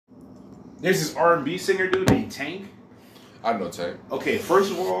There's this R&B singer dude named Tank. I know Tank. Okay,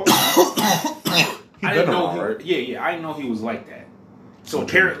 first of all, I didn't know. Right? Yeah, I didn't know he was like that. So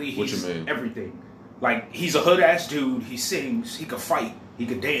apparently he's everything. Like, he's a hood ass dude. He sings. He could fight. He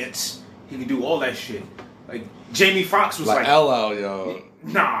could dance. He could do all that shit. Like, Jamie Foxx was like LL, yo.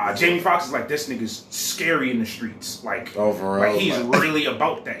 Nah, Jamie Foxx is like, this nigga's scary in the streets. Like, overall, like he's really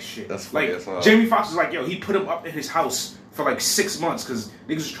about that shit. That's funny as hell. Jamie Foxx is like, yo, he put him up in his house for like 6 months because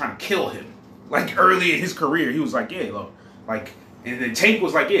niggas was trying to kill him. Like, early in his career, he was like, yeah, look, like, and then Tank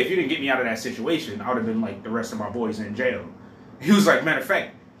was like, yeah, if you didn't get me out of that situation, I would have been like the rest of my boys in jail. He was like, matter of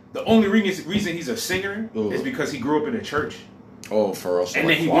fact, the only reason he's a singer is because he grew up in a church. Oh, for us. And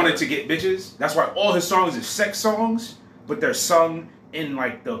then he wanted to get bitches. That's why all his songs are sex songs, but they're sung in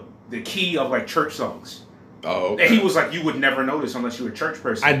like the key of like church songs. Oh, okay. And he was like, you would never notice unless you're a church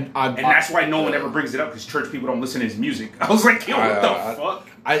person. And that's why no one ever brings it up, because church people don't listen to his music. I was like, yo, what the fuck?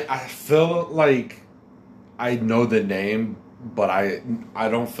 I feel like I know the name, but I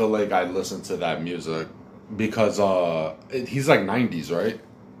don't feel like I listen to that music because he's like 90s, right?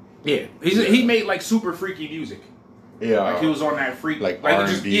 Yeah, he made like super freaky music. Yeah, like he was on that freak, like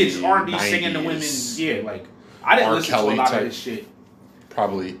R&B, just R&B 90s. Singing to women. Yeah, like I didn't listen to a lot of this shit.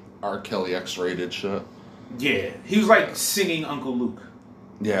 Probably R. Kelly X-rated shit. Yeah, he was like singing Uncle Luke.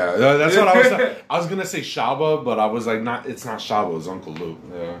 Yeah, that's what I was. I was gonna say Shaba, but I was like, it's not Shaba, it's Uncle Luke.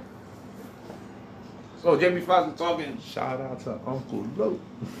 Yeah. So Jamie Foxx was talking. Shout out to Uncle Luke.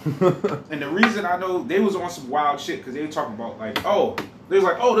 And the reason I know they was on some wild shit because they were talking about like, they was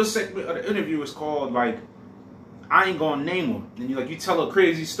like, this segment of the interview is called like, I ain't gonna name him. And you tell a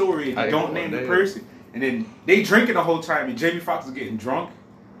crazy story and you don't name the person. And then they drinking the whole time and Jamie Foxx is getting drunk.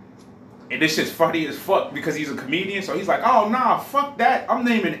 And this shit's funny as fuck because he's a comedian. So he's like, oh, nah, fuck that. I'm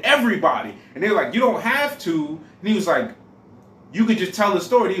naming everybody. And they're like, you don't have to. And he was like, you could just tell the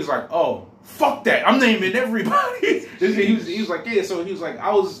story. And he was like, oh, fuck that. I'm naming everybody. he was like, yeah. So he was like,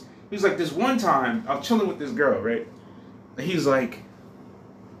 this one time, I was chilling with this girl, right? And he's like,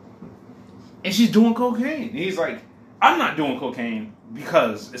 and she's doing cocaine. And he's like, I'm not doing cocaine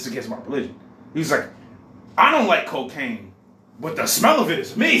because it's against my religion. He's like, I don't like cocaine, but the smell of it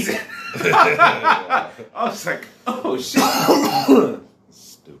is amazing. I was like, oh shit.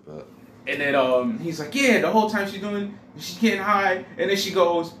 Stupid. And then he's like, yeah, the whole time she's getting high, and then she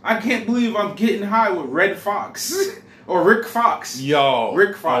goes, I can't believe I'm getting high with Red Fox. Or Rick Fox. Yo.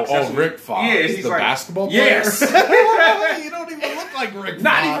 Rick Fox. Rick Fox. Yeah, he's the like, basketball player? Yes. You don't even look like Rick Fox.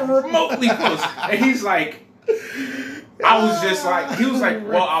 Not even remotely close. And he's like, I was just like, he was like,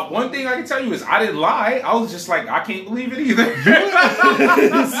 well, one thing I can tell you is I didn't lie. I was just like, I can't believe it either.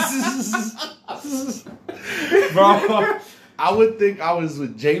 Bro, I would think I was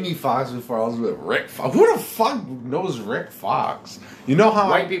with Jamie Foxx before I was with Rick Fox. Who the fuck knows Rick Fox? You know how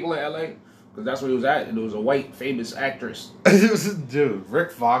white people in LA? Because that's where he was at, and it was a white famous actress. Dude,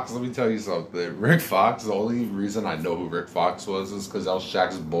 Rick Fox, let me tell you something. Rick Fox, the only reason I know who Rick Fox was is because that was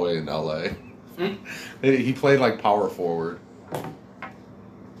Shaq's boy in LA. He played like power forward.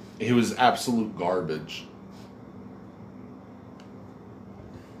 He was absolute garbage.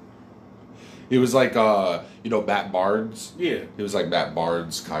 He was like, Matt Barnes. Yeah. He was like Matt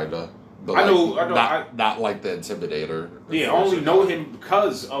Barnes, kinda. But I know. Not like the Intimidator. Yeah, I only know him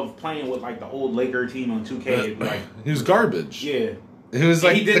because of playing with like the old Laker team on 2K. Like he was garbage. Yeah. He was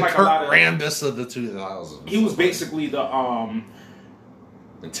like the like Kurt Rambis of the 2000s. He was basically the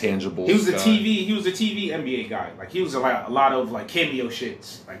intangibles. He was the TV. He was the TV NBA guy. Like he was a lot of like cameo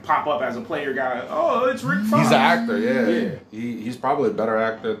shits, like pop up as a player guy. Oh, it's Rick Fox. He's an actor. Yeah. He's probably a better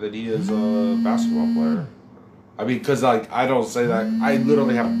actor than he is a basketball player. I mean, because like I don't say that. I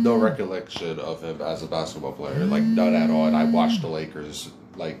literally have no recollection of him as a basketball player, like none at all. And I watched the Lakers.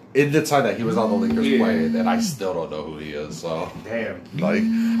 Like in the time that he was on the Lakers playing, and I still don't know who he is. So damn. Like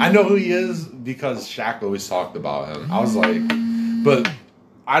I know who he is because Shaq always talked about him. I was like, but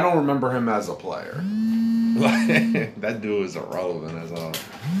I don't remember him as a player. Like that dude is irrelevant as hell.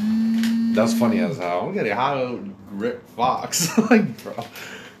 That's funny as hell. I'm getting high on Rick Fox. Like, bro.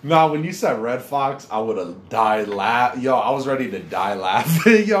 No, when you said Red Fox, I would have died laughing. Yo, I was ready to die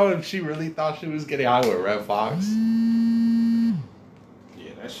laughing. Yo, if she really thought she was getting high with Red Fox.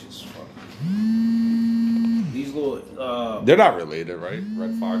 Yeah, that shit's fucking. These little. They're not related, right?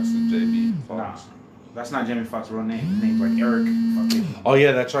 Red Fox and Jamie Foxx. Nah. That's not Jamie Foxx's real name. His name's like Eric fucking. Oh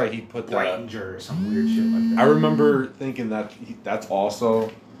yeah, that's right. He put that. Blanger or some weird shit like that. I remember thinking that that's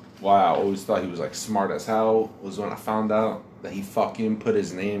also why I always thought he was like smart as hell. Was when I found out that he fucking put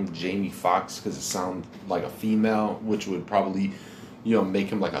his name Jamie Foxx because it sounded like a female, which would probably, make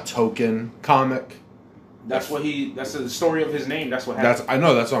him like a token comic. That's the story of his name. That's what happened. I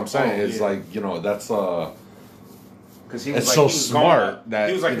know. That's what I'm saying. Oh, it's yeah. like, you know, that's because he was it's like, so he was smart that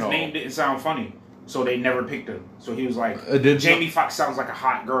he was like you his know, name didn't sound funny, so they never picked him. So he was like, did Jamie Foxx sounds like a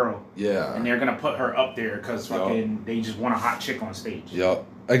hot girl, yeah, and they're gonna put her up there because fucking they just want a hot chick on stage. Yep,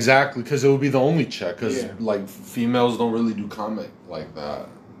 exactly. Because it would be the only chick. Because Yeah. like females don't really do comic like that.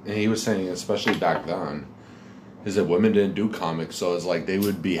 And he was saying, especially back then, is that women didn't do comics, so it's like they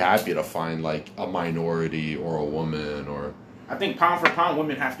would be happy to find like a minority or a woman or. I think pound for pound,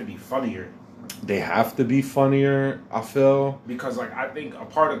 women have to be funnier. They have to be funnier, I feel. Because like I think a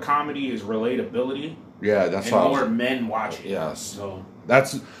part of comedy is relatability. Yeah, that's and why. more men watch it. Yes. So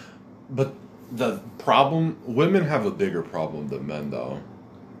but the problem, women have a bigger problem than men though,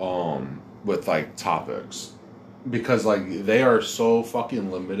 with like topics, because like they are so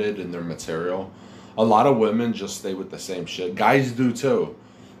fucking limited in their material. A lot of women just stay with the same shit. Guys do too.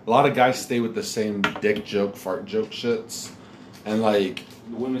 A lot of guys stay with the same dick joke, fart joke shits, and like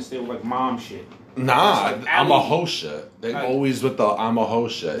the women stay with like mom shit. nah, like I'm a hoe shit. They always with the I'm a hoe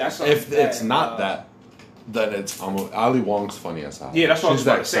shit. That's if it's not that, then it's Ali Wong's funny as hell. Yeah, that's what I was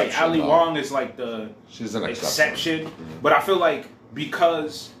about to say. exception, Ali though. Wong is like the She's an exception. Mm-hmm. But I feel like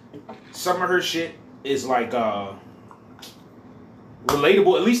because some of her shit is like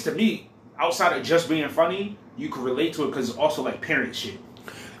relatable, at least to me, outside of just being funny, you can relate to it because it's also like parent shit.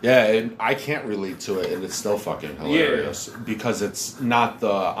 Yeah, and I can't relate to it, and it's still fucking hilarious because it's not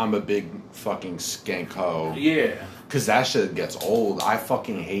the I'm a big fucking skank hoe. Yeah, because that shit gets old. I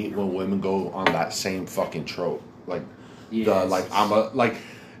fucking hate when women go on that same fucking trope, like the like I'm a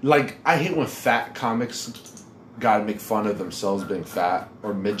like I hate when fat comics gotta make fun of themselves being fat,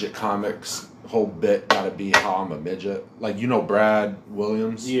 or midget comics whole bit gotta be how I'm a midget. Like, you know, Brad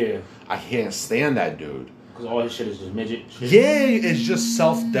Williams. Yeah, I can't stand that dude. because all his shit is just midget shit. Yeah, it's just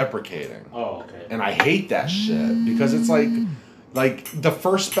self-deprecating. Oh, okay. And I hate that shit because it's like the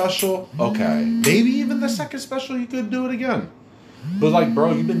first special, okay, maybe even the second special you could do it again. But like,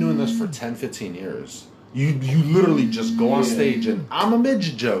 bro, you've been doing this for 10, 15 years. You literally just go on stage and I'm a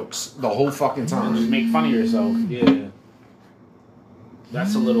midget jokes the whole fucking time. Just make fun of yourself. Yeah.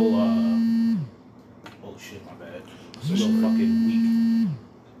 That's a little oh shit, my bad. It's a little fucking weak.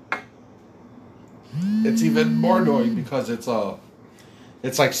 It's even more annoying because it's like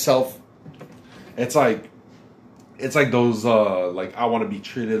those like I want to be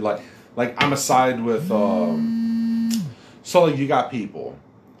treated like I'm a side with so like you got people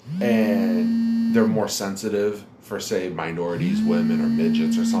and they're more sensitive for say minorities, women, or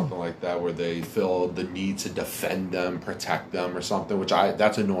midgets or something like that, where they feel the need to defend them, protect them or something, which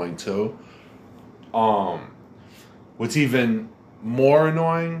that's annoying too. What's even more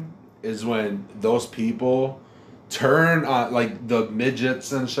annoying is when those people turn on, like the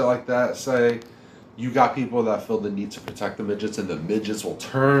midgets and shit like that, say you got people that feel the need to protect the midgets, and the midgets will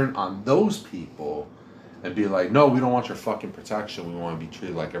turn on those people and be like, no, we don't want your fucking protection, we want to be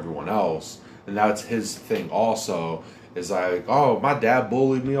treated like everyone else. And that's his thing also, is like, oh, my dad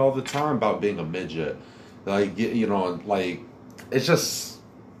bullied me all the time about being a midget. Like, you know, like, it's just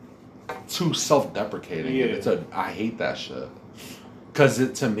too self-deprecating. Yeah. I hate that shit.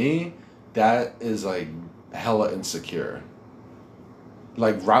 Because to me, that is like hella insecure.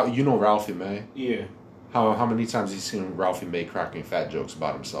 Like, you know Ralphie May? Yeah. How many times you seen Ralphie May cracking fat jokes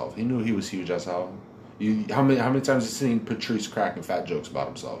about himself? He knew he was huge as hell. How many times you seen Patrice cracking fat jokes about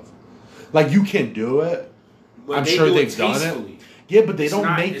himself? Like, you can do it. But I'm sure they've done it. Yeah, but they don't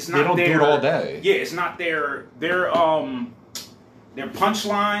do it all day. Yeah, it's not their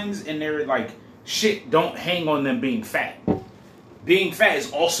punchlines and their like shit don't hang on them being fat. Being fat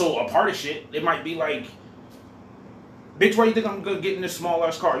is also a part of shit. It might be like, bitch, why you think I'm gonna get in this small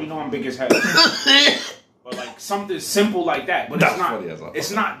ass car? You know I'm big as hell. Or like something simple like that. But That's it's not funny as hell.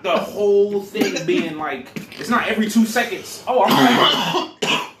 it's not the whole thing being like, it's not every 2 seconds. Oh, I'm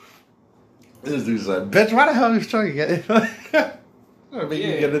This dude said, bitch, why the hell are you trying to get it? Make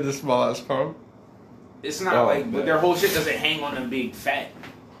you get in this small ass car. It's not but their whole shit doesn't hang on them being fat.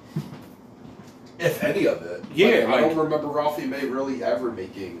 If any of it. Yeah, I don't remember Ralphie May really ever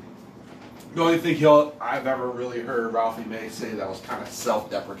making. The only thing I've ever really heard Ralphie May say that was kind of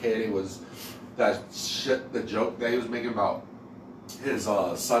self-deprecating was that shit, the joke that he was making about his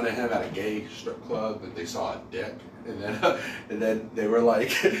son and him at a gay strip club, and they saw a dick, and then they were like,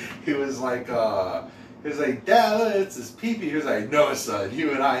 he was like, Dad, it's his pee-pee. He was like, no, son,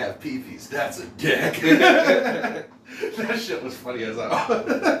 you and I have pee-pees. That's a dick. That shit was funny as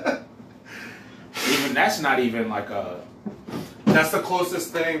hell. Even that's not even like a. That's the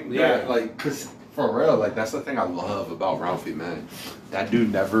closest thing. Yeah. Like, cause for real, like that's the thing I love about Ralphie, man. That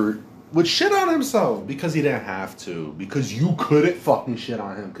dude never would shit on himself because he didn't have to. Because you couldn't fucking shit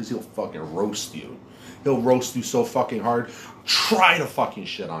on him because he'll fucking roast you. He'll roast you so fucking hard. Try to fucking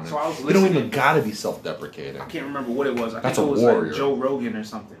shit on him. So you don't even gotta be self-deprecating. I can't remember what it was. That's think a it was warrior. like Joe Rogan or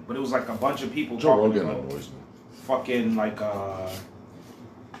something. But it was like a bunch of people Joe talking Rogan about annoys me. fucking like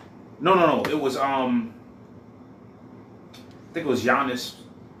No. It was I think it was Giannis.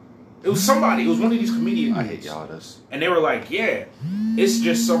 It was somebody. It was one of these comedians. I hate Giannis. And they were like, yeah, it's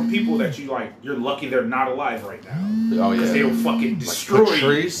just some people that you like. You're lucky they're not alive right now. Oh yeah, because they will fucking destroy. Like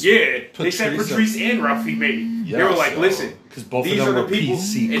Patrice? Yeah, they said Patrice and Rafi made. Yes, they were like, listen, because both these of them are were the people,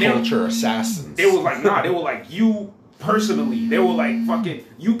 PC culture assassins. They were like, nah, they were like, you personally, they were like, fucking,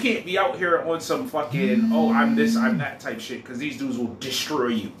 you can't be out here on some fucking, oh, I'm this, I'm that type shit, because these dudes will destroy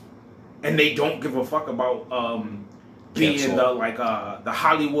you, and they don't give a fuck about being the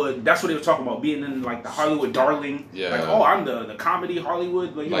Hollywood. That's what they were talking about, being in like the Hollywood darling. Yeah. Like, oh, I'm the comedy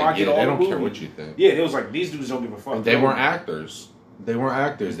Hollywood. Like, you know, I get all they the don't movies. care what you think. Yeah, it was like these dudes don't give a fuck. They weren't actors. They weren't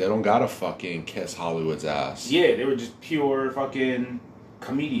actors. They don't gotta fucking kiss Hollywood's ass. Yeah, they were just pure fucking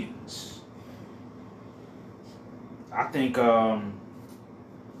comedians. I think the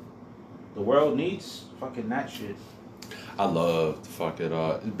world needs fucking that shit. I loved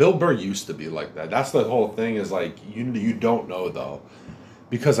fucking Bill Burr used to be like that. That's the whole thing is like you don't know though.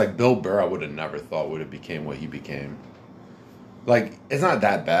 Because like Bill Burr I would have never thought would have became what he became. Like it's not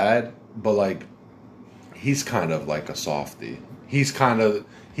that bad, but like he's kind of like a softie.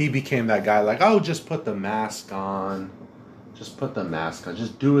 He became that guy like, oh, just put the mask on. Just put the mask on.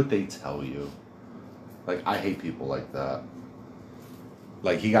 Just do what they tell you. Like I hate people like that.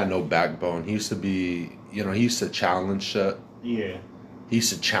 Like he got no backbone. He used to be, he used to challenge shit. Yeah. He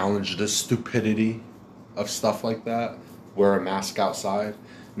used to challenge the stupidity of stuff like that. Wear a mask outside.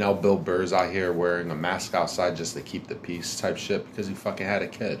 Now Bill Burr's out here wearing a mask outside just to keep the peace type shit because he fucking had a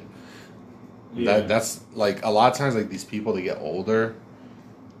kid. Yeah. That's like a lot of times like these people they get older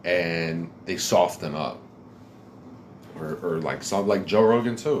and they soften up. Or like some like Joe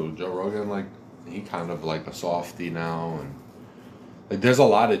Rogan too. Joe Rogan like he kind of like a softie now and like there's a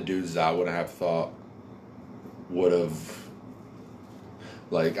lot of dudes that I wouldn't have thought would have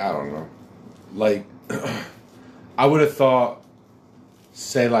like I don't know. Like I would have thought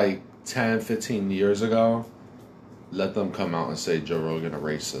say like 10, 15 years ago, let them come out and say Joe Rogan a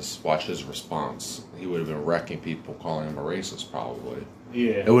racist. Watch his response. He would have been wrecking people calling him a racist probably.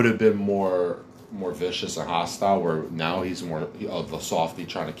 Yeah. It would have been more vicious and hostile where now he's more of the softie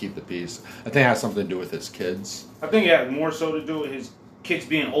trying to keep the peace. I think it has something to do with his kids. I think it had more so to do with his kids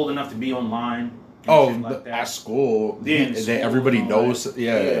being old enough to be online. Like at school, everybody knows. Like,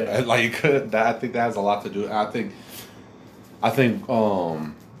 yeah, like that. I think that has a lot to do. I think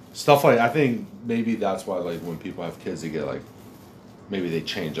stuff like I think maybe that's why like when people have kids, they get like maybe they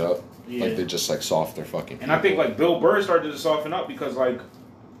change up. Yeah. Like they're just like softer fucking. And people. I think like Bill Burr started to soften up because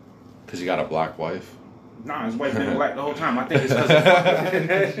he got a black wife. Nah, his wife been black the whole time. I think it's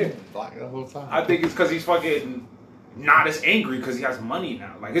because black the whole time. I think it's because he's fucking not as angry because he has money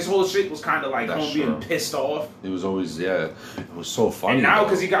now. Like his whole shit was kind of like him being pissed off. He was always it was so funny. And now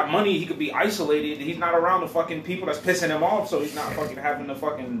because he got money, he could be isolated. He's not around the fucking people that's pissing him off, so he's not fucking having the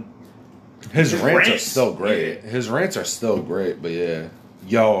fucking. His rants are still great. Yeah. His rants are still great, but yeah,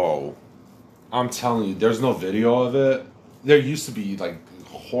 yo, I'm telling you, there's no video of it. There used to be like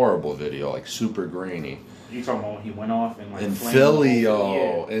horrible video, like super grainy. You talking about when he went off and like in Philly,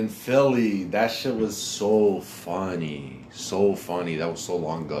 in Philly, that shit was so funny, so funny. That was so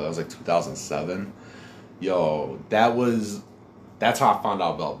long ago. That was like 2007. Yo, that's how I found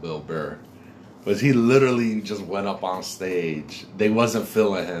out about Bill Burr. Was he literally just went up on stage? They wasn't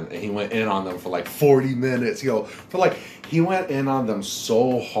feeling him, and he went in on them for like 40 minutes. Yo, he went in on them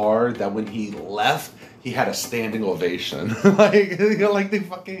so hard that when he left, he had a standing ovation.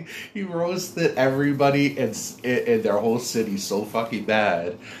 He roasted everybody in their whole city so fucking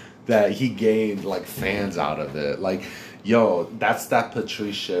bad that he gained like fans out of it. Like, yo, that's that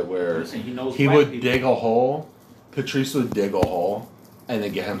Patrice shit where he would dig a hole. Patrice would dig a hole and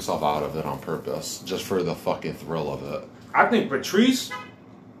then get himself out of it on purpose just for the fucking thrill of it. I think Patrice.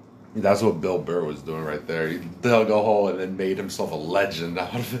 That's what Bill Burr was doing right there. He dug a hole and then made himself a legend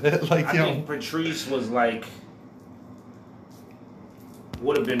out of it. I think Patrice was like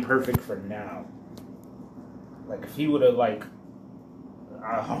would have been perfect for now. Like if he would have like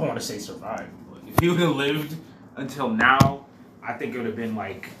I don't want to say survived, but if he would have lived until now, I think it would have been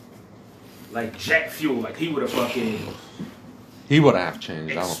like jet fuel. Like he would have fucking. He would have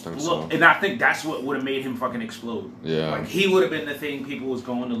changed. I don't think so. And I think that's what would have made him fucking explode. Yeah. Like, he would have been the thing people was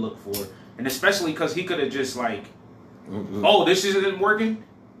going to look for. And especially because he could have just, like, oh, this isn't working?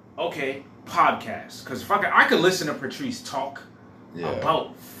 okay, podcasts. Because I could listen to Patrice talk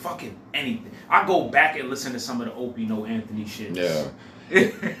about fucking anything. I go back and listen to some of the Opie No Anthony shit. Yeah.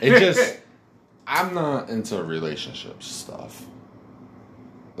 It just... I'm not into relationship stuff.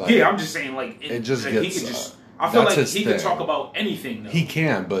 Like, yeah, I'm just saying, like... It just gets... He could just... I feel like he can talk about anything, though. He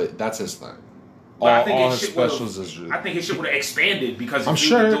can, but that's his thing. I think his shit would have expanded because if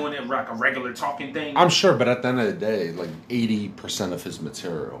he was doing it like a regular talking thing. I'm sure, but at the end of the day, like 80% of his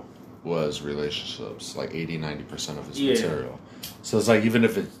material was relationships. Like 80-90% of his material. So it's like even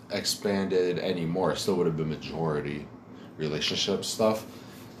if it expanded anymore, it still would have been majority relationship stuff.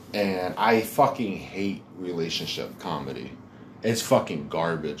 And I fucking hate relationship comedy. It's fucking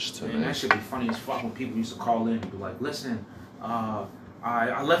garbage to me. That should be funny as fuck when people used to call in and be like, listen,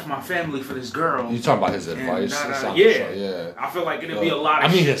 I left my family for this girl. You talking about his advice? Yeah. I feel like it'd be a lot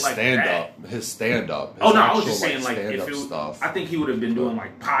of shit his stand-up. His stand-up. Oh, no, I was just saying, like, if it, stuff. I think he would have been doing,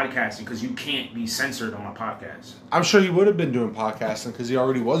 like, podcasting because you can't be censored on a podcast. I'm sure he would have been doing podcasting because he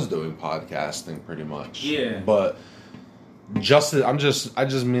already was doing podcasting pretty much. Yeah. But I just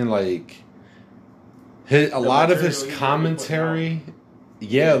mean, like, a lot of his commentary,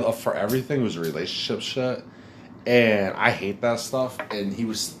 for everything was relationship shit. And I hate that stuff. And he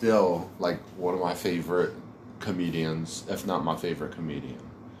was still, like, one of my favorite comedians, if not my favorite comedian.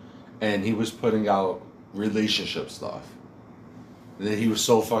 And he was putting out relationship stuff. And then he was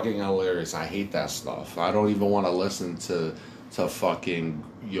so fucking hilarious. I hate that stuff. I don't even want to listen to fucking,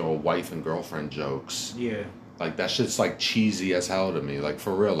 wife and girlfriend jokes. Yeah. Like, that shit's, like, cheesy as hell to me. Like,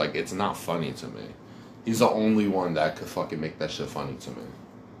 for real. Like, it's not funny to me. He's the only one that could fucking make that shit funny to me.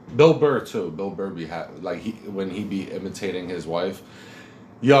 Bill Burr too. Bill Burr when he be imitating his wife.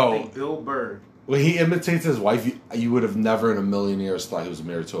 Bill Burr. When he imitates his wife, you would have never in a million years thought he was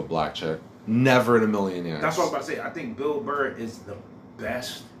married to a black chick. Never in a million years. That's what I was about to say. I think Bill Burr is the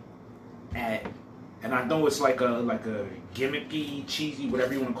best at, and I know it's like a gimmicky, cheesy,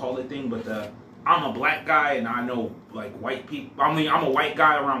 whatever you want to call it thing, but I'm a black guy and I know like white people. I mean, I'm a white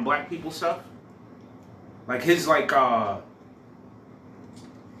guy around black people stuff. Like his like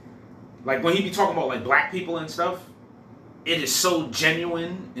when he be talking about like black people and stuff, it is so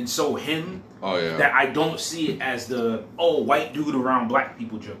genuine and so him that I don't see it as the white dude around black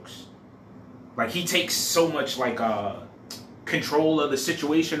people jokes. Like he takes so much like control of the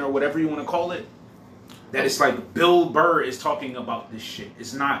situation or whatever you want to call it, that it's like Bill Burr is talking about this shit.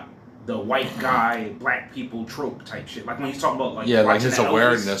 It's not the white guy, black people trope type shit. Like when he's talking about like like his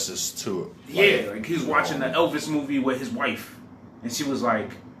awareness is to it. Like he was watching the Elvis movie with his wife, and she was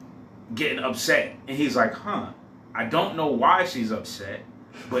like getting upset, and he's like, I don't know why she's upset,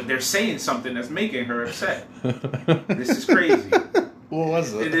 but they're saying something that's making her upset. This is crazy. What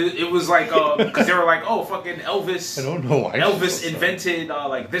was it? It was like because they were like, fucking Elvis. I don't know why Elvis invented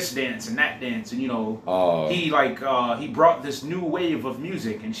like this dance and that dance, and he brought this new wave of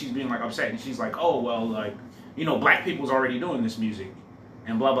music, and she's being like upset, and she's like, black people's already doing this music,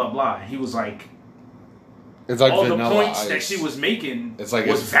 and blah blah blah. And he was like, it's like all the points that she was making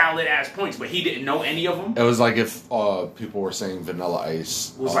was valid ass points, but he didn't know any of them. It was like if people were saying Vanilla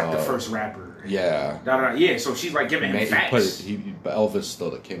Ice was like the first rapper. Yeah. Yeah, so she's like giving him facts. But Elvis still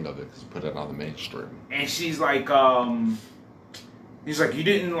the king of it because he put it on the mainstream. And she's like, he's like, you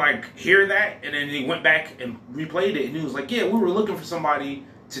didn't like hear that? And then he went back and replayed it, and he was like, yeah, we were looking for somebody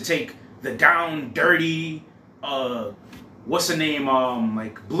to take the down, dirty, what's the name,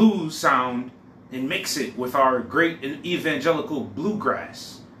 like blues sound and mix it with our great evangelical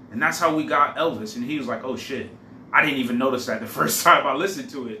bluegrass. And that's how we got Elvis. And he was like, oh shit, I didn't even notice that the first time I listened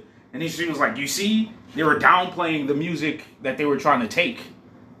to it. And she was like, you see, they were downplaying the music that they were trying to take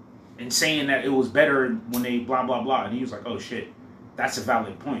and saying that it was better when they blah, blah, blah. And he was like, oh shit, that's a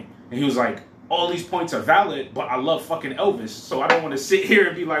valid point. And he was like, all these points are valid, but I love fucking Elvis. So I don't want to sit here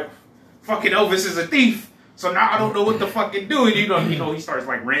and be like, fucking Elvis is a thief. So now I don't know what to fucking do. And he starts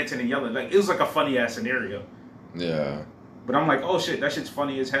like ranting and yelling. Like, it was like a funny ass scenario. Yeah. But I'm like, oh shit, that shit's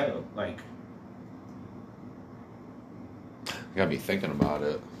funny as hell. Like, you got me thinking about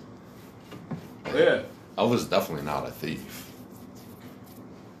it. Yeah. Elvis is definitely not a thief.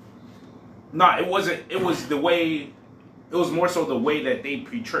 Nah, it wasn't. It was the way. It was more so the way that they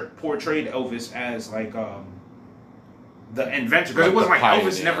portrayed Elvis as like the inventor. Because it wasn't like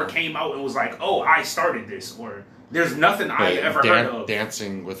Elvis never came out and was like, oh, I started this, or there's nothing I ever heard of.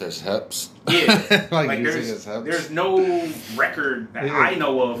 Dancing with his hips. Yeah. like using his hips. There's no record that I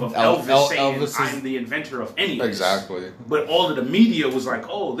know of Elvis saying I'm the inventor of any of this. Exactly. But all of the media was like,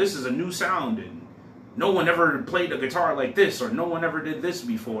 oh, this is a new sound, and no one ever played a guitar like this, or no one ever did this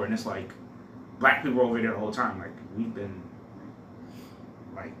before. And it's like, black people were over there the whole time. Like, we've been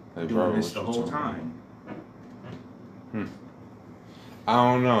like Hey, doing bro, this what the you whole talking time. I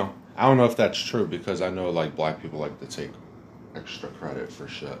don't know. I don't know if that's true because I know like black people like to take extra credit for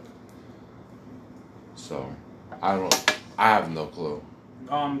shit. So I have no clue.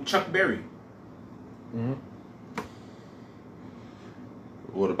 Chuck Berry. Mm-hmm.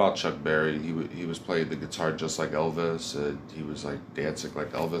 What about Chuck Berry? He was playing the guitar just like Elvis. He was like dancing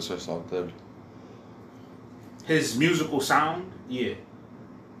like Elvis or something. His musical sound, yeah.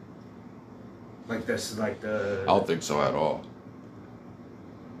 Like that's like the. I don't think so at all.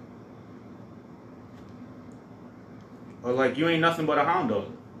 Or like You Ain't Nothing But a Hound Dog.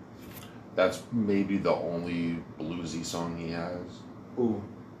 That's maybe the only bluesy song he has. Ooh.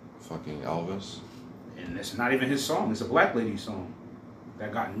 Fucking Elvis. And it's not even his song. It's a Black Lady song.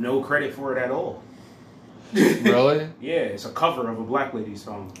 That got no credit for it at all. Really? Yeah, it's a cover of a Black Lady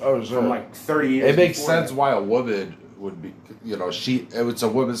song. Oh, sure. From like 30 years It makes before sense that. why a woman would be, it's a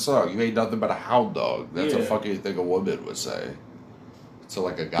woman's song. You ain't nothing but a hound dog. That's a Yeah. fucking thing a woman would say. To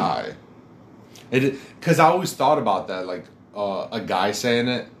like a guy. Because I always thought about that, like a guy saying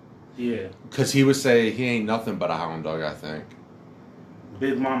it. Yeah. Because he would say he ain't nothing but a hound dog, I think.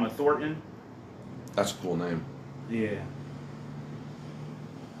 Big Mama Thornton. That's a cool name. Yeah.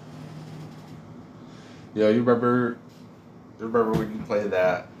 Yo, you remember when you played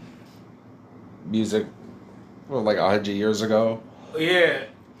that music, well, like 100 years ago? Yeah.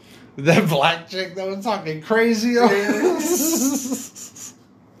 That black chick that was talking crazy.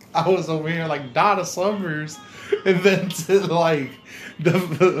 I was over here like Donna Summers, and then to like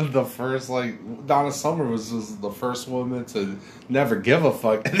the first like Donna Summers was the first woman to never give a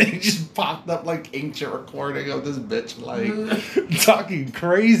fuck, and they just popped up like ancient recording of this bitch like talking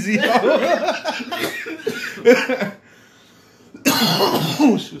crazy.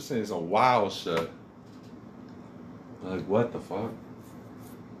 She was saying some wild shit. Like what the fuck?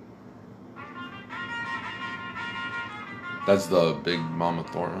 That's the Big Mama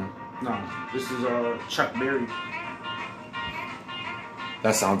Thornton. No, this is Chuck Berry.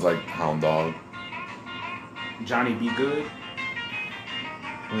 That sounds like Hound Dog. Johnny Be Good.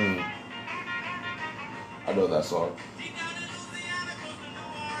 I know that song.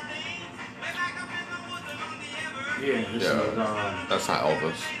 Yeah, this is That's not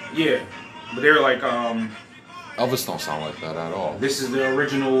Elvis. yeah. But they're like Elvis don't sound like that at all. this is the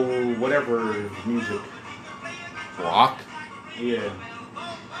original whatever music. Rock? Yeah.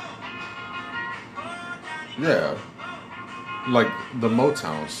 Yeah. Like the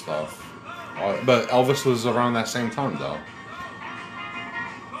Motown stuff. But Elvis was around that same time though.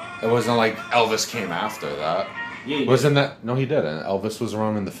 It wasn't like Elvis came after that. Yeah. Wasn't that? No, he didn't. Elvis was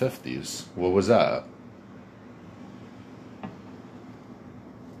around in the 50s. What was that?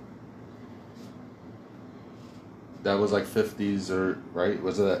 That was like 50s or right?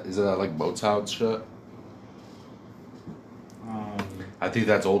 Is it like Motown shit? I think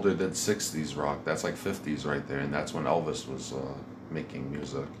that's older than 60s rock. That's like 50s right there, and that's when Elvis was making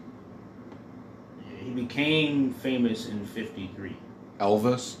music. He became famous in '53.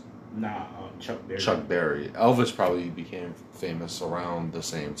 Elvis? Nah, Chuck Berry. Chuck Berry. Elvis probably became famous around the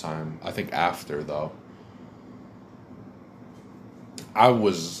same time. I think after, though. I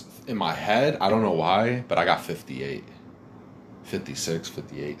was, in my head, I don't know why, but I got 58. 56,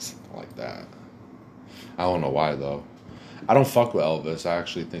 58, something like that. I don't know why, though. I don't fuck with Elvis. I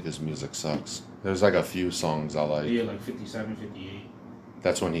actually think his music sucks. There's like a few songs I like. Yeah, like 57, 58.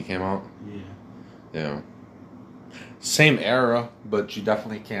 That's when he came out? Yeah. Yeah. Same era, but you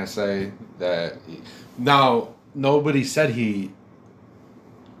definitely can't say that. Now, nobody said he.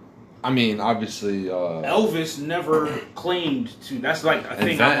 I mean, obviously. Elvis never claimed to. That's like a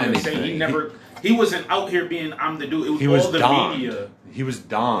thing I want to say. He never. He wasn't out here being I'm the dude. It was all the Don. media. He was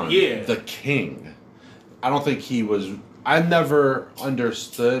Don. Yeah. The king. I don't think he was. I never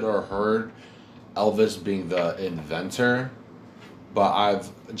understood or heard Elvis being the inventor, but I've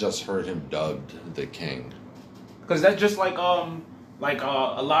just heard him dubbed the king. Because that's just like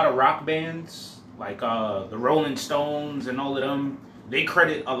a lot of rock bands, like the Rolling Stones and all of them, they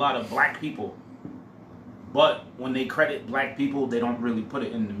credit a lot of black people. But when they credit black people, they don't really put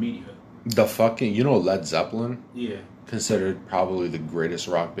it in the media. The fucking, Led Zeppelin? Yeah. Considered probably the greatest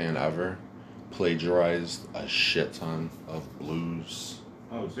rock band ever. Plagiarized a shit ton of blues.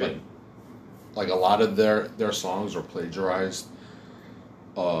 Oh, shit. Like a lot of their songs are plagiarized,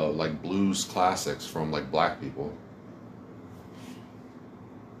 like blues classics from like black people.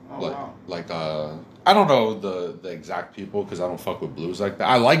 Oh, wow. I don't know the exact people because I don't fuck with blues like that.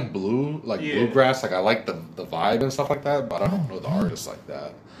 I like bluegrass, like I like the vibe and stuff like that, but I don't know the artists like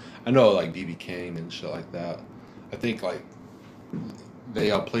that. I know like B.B. King and shit like that. I think like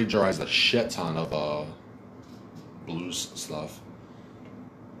they plagiarized a shit ton of blues stuff.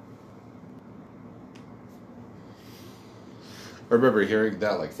 I remember hearing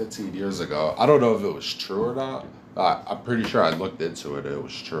that like 15 years ago. I don't know if it was true or not. I'm pretty sure I looked into it. It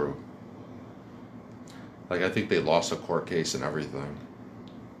was true. Like, I think they lost a court case and everything.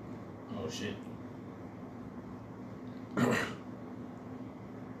 Oh, shit. I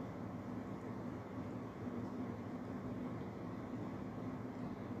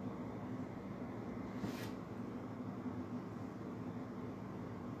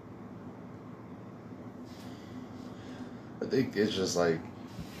think it's just like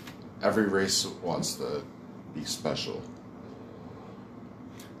every race wants to be special.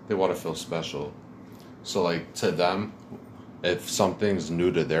 They want to feel special. So, like, to them, if something's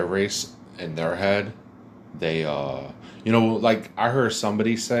new to their race in their head, they, you know, like, I heard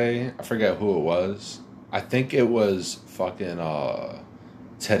somebody say, I forget who it was. I think it was fucking,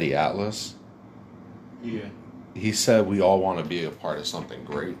 Teddy Atlas. Yeah. He said we all want to be a part of something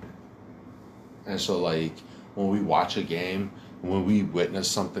great. And so, like, when we watch a game, when we witness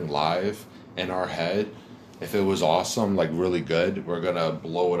something live in our head, if it was awesome, like really good, we're gonna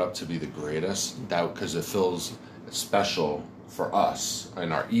blow it up to be the greatest. That because it feels special for us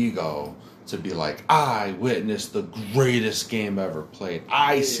and our ego to be like, I witnessed the greatest game ever played.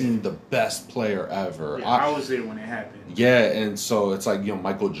 I seen the best player ever. Yeah, I was there when it happened. Yeah, and so it's like, you know,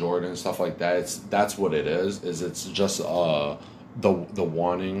 Michael Jordan, stuff like that. That's what it is. It's just the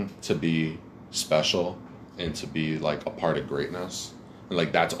wanting to be special and to be like a part of greatness. And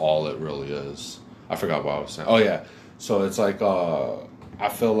like that's all it really is. I forgot what I was saying. Oh yeah. So it's like I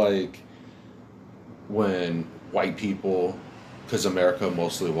feel like when white people, because America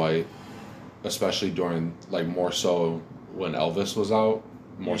mostly white, especially during like more so when Elvis was out,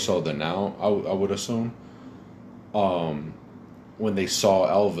 more so than now, I would assume. When they saw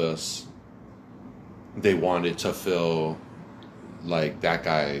Elvis, they wanted to feel like that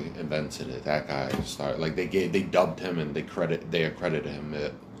guy invented it. That guy started. Like they dubbed him and they accredited him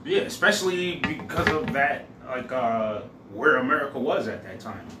it. Yeah, especially because of that, like where America was at that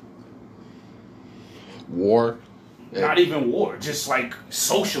time. War. Not even war, just like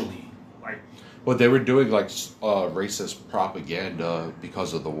socially, like. Well, they were doing like racist propaganda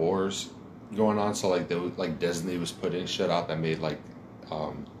because of the wars going on. So like like Disney was putting shit out that made like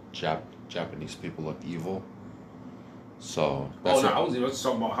Japanese people look evil. So that's I was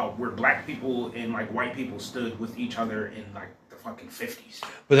talking about how where black people and like white people stood with each other in like the fucking 50s.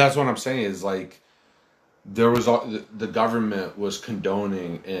 But that's what I'm saying is like there was the government was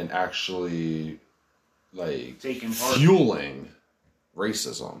condoning and actually like fueling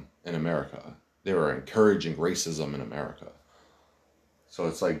racism in America. They were encouraging racism in America. So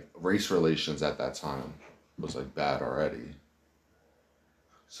it's like race relations at that time was like bad already.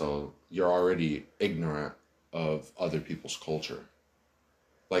 So you're already ignorant of other people's culture.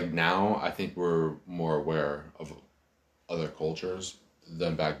 Like now, I think we're more aware of other cultures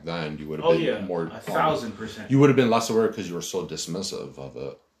than back then. You would have been more 1,000%. You would have been less aware because you were so dismissive of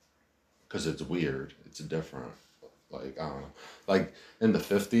it. Because it's weird. It's different. Like I don't know. Like in the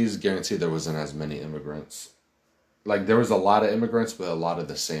 50s, guaranteed there wasn't as many immigrants. Like there was a lot of immigrants, but a lot of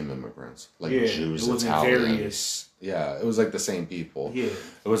the same immigrants, like Jews, Italians. Yeah, it was like the same people. Yeah,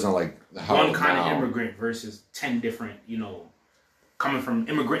 it wasn't like one kind of immigrant versus 10 different. You know,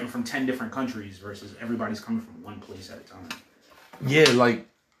 immigrating from 10 different countries versus everybody's coming from one place at a time. Yeah, like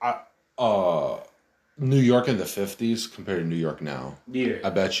New York in the 50s compared to New York now. Yeah,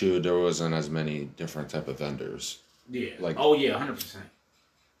 I bet you there wasn't as many different type of vendors. Yeah, like 100%.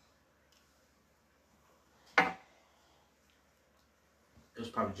 It was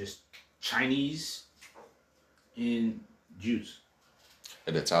probably just Chinese and Jews.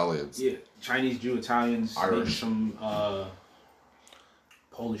 And Italians. Yeah, Chinese, Jew, Italians, Irish. maybe some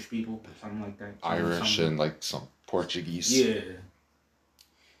Polish people, something like that. Irish and like some Portuguese. Yeah.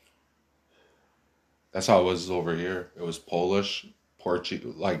 That's how it was over here. It was Polish,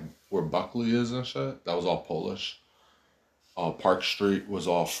 Portuguese, like where Buckley is and shit. That was all Polish. Park Street was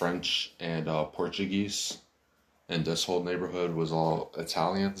all French and Portuguese. And this whole neighborhood was all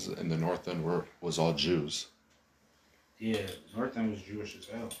Italians, and the north end was all Jews. Yeah, north end was Jewish as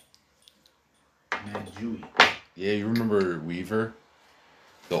hell. Man, Jewy. Yeah, you remember Weaver?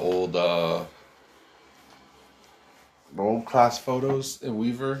 The old class photos in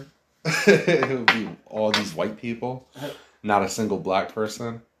Weaver? It would be all these white people, not a single black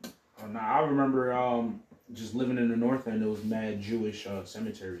person. Oh, no, I remember just living in the north end, there was mad Jewish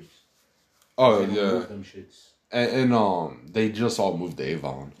cemeteries. Oh, yeah. Them shits. And they just all moved to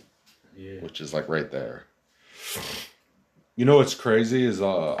Avon. Yeah. Which is like right there. You know what's crazy is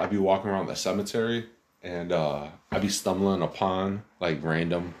I be walking around the cemetery and I be stumbling upon like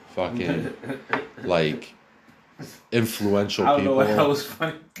random fucking like influential I don't people. know what that was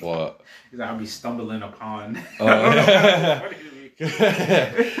funny. What? He's like, I'll be stumbling upon.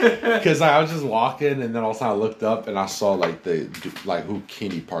 Because I was just walking and then all of a sudden I looked up and I saw like who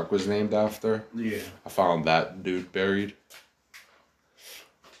Keeney Park was named after. Yeah. I found that dude buried.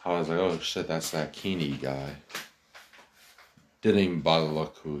 I was like, oh shit, that's that Keeney guy. Didn't even bother to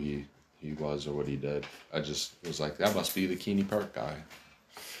look who he was or what he did. I just was like, that must be the Keeney Park guy.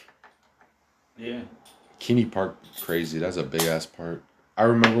 Yeah. Keeney Park, crazy. That's a big ass park. I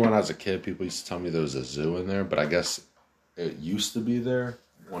remember when I was a kid, people used to tell me there was a zoo in there, but I guess it used to be there.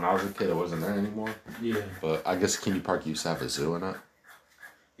 When I was a kid, it wasn't there anymore. Yeah. But I guess Keeney Park used to have a zoo in it.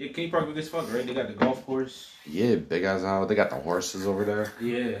 Yeah, Keeney Park big as fuck, right? They got the golf course. Yeah, big ass out. They got the horses over there.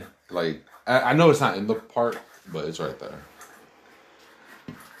 Yeah. Like, I know it's not in the park, but it's right there.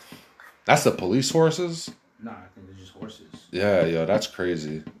 That's the police horses? Nah, I think they're just horses. Yeah, yo, that's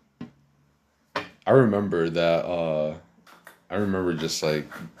crazy. I remember that, I remember just like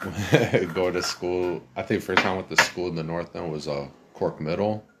going to school. I think first time I went to school in the North End was Cork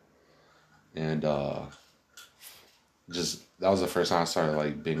Middle. And just that was the first time I started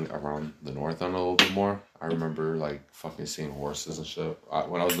like being around the North End a little bit more. I remember like fucking seeing horses and shit.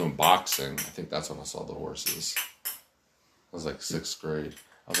 When I was doing boxing, I think that's when I saw the horses. I was like 6th grade.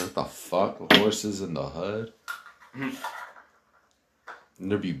 I was like, what the fuck? Horses in the hood? And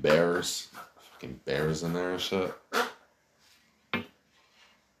there'd be bears. Fucking bears in there and shit.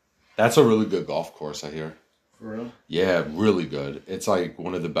 That's a really good golf course, I hear. For real? Yeah, really good. It's like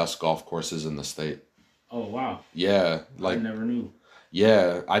one of the best golf courses in the state. Oh, wow. Yeah. Like, I never knew.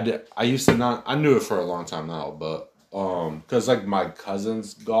 Yeah, I did. I used to not. I knew it for a long time now, but because like my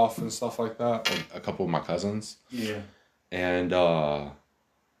cousins golf and stuff like that. Like a couple of my cousins. Yeah. And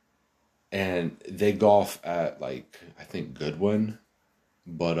they golf at like I think Goodwin,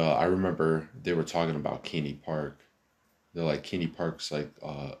 but I remember they were talking about Keeney Park. They're like Keeney Park's like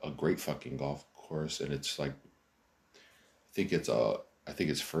a great fucking golf course, and it's like I think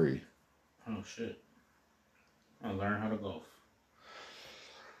it's free. Oh shit! I learned how to golf.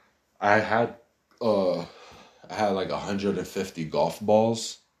 I had like 150 golf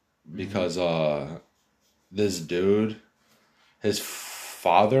balls because this dude, his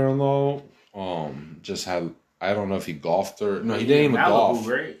father-in-law, just had, I don't know if he golfed or no, he didn't even Malibu, golf.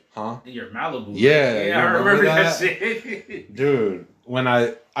 Right? Huh? In your Malibu. Yeah, I remember that shit. Dude, when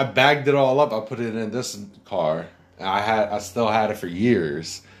I bagged it all up, I put it in this car. And I still had it for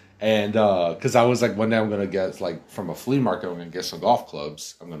years. And because I was like, one day I'm gonna get like from a flea market, I'm gonna get some golf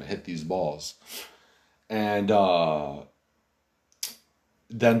clubs. I'm gonna hit these balls. And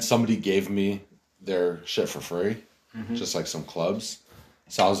then somebody gave me their shit for free, just like some clubs.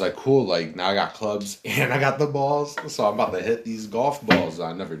 So I was like, cool, like now I got clubs and I got the balls. So I'm about to hit these golf balls.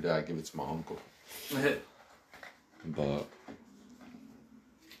 I never did. I give it to my uncle. But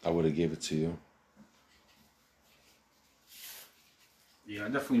I would have gave it to you. Yeah, I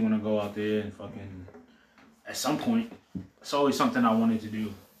definitely want to go out there and fucking, at some point, it's always something I wanted to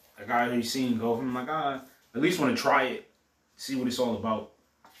do. Like I already seen golf, I'm like, at least want to try it, see what it's all about.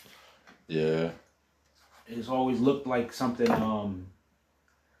 Yeah. It's always looked like something,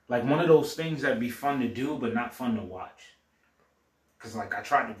 like one of those things that'd be fun to do, but not fun to watch. Cause like I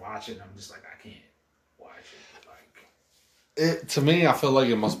tried to watch it, and I'm just like, I can't watch it. Like, to me, I feel like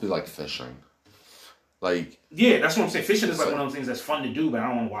it must be like fishing. Like, yeah, that's what I'm saying. Fishing is like one of those things that's fun to do, but I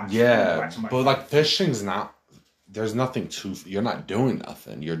don't want to watch. Yeah, but like fishing's not. There's nothing to. You're not doing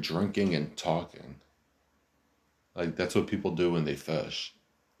nothing. You're drinking and talking. Like that's what people do when they fish.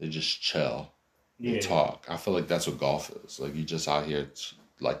 They just chill. Yeah. And talk. I feel like that's what golf is. Like you just out here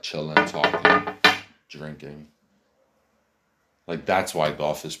like chilling, talking, drinking. Like that's why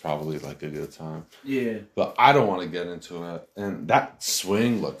golf is probably like a good time. Yeah. But I don't want to get into it. And that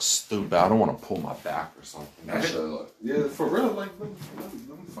swing looks stupid. I don't want to pull my back or something. That shit look. Yeah, for real. Like them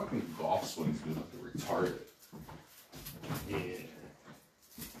fucking golf swings do look retarded. Yeah.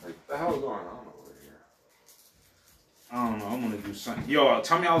 Like the hell's going on over here? I don't know. I'm gonna do something. Yo,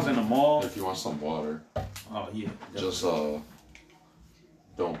 tell me I was in the mall. If you want some water. Oh yeah. Definitely. Just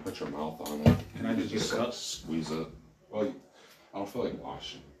don't put your mouth on it. Can I just like, squeeze it? Well, I don't feel like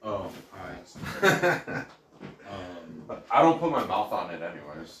washing. Oh, alright. But I don't put my mouth on it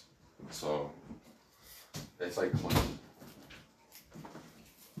anyways. So it's like clean.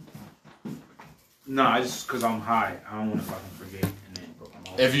 No, it's just because I'm high. I don't want to fucking forget and then put my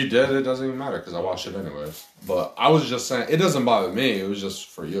mouth. If you did, it doesn't even matter because I wash it anyways. But I was just saying, it doesn't bother me. It was just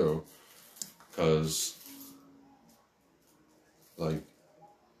for you. Because Like,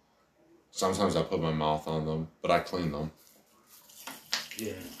 sometimes I put my mouth on them, but I clean them.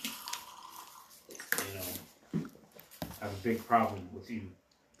 Yeah. You know, I have a big problem with you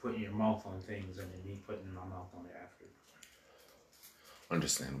putting your mouth on things and then me putting my mouth on it after.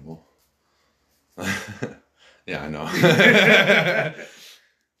 Understandable. Yeah, I know.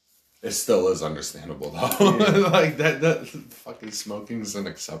 It still is understandable though. Yeah. Like that fucking smoking's an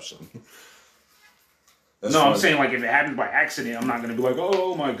exception. That's no, I'm saying like if it happens by accident, I'm not gonna be like,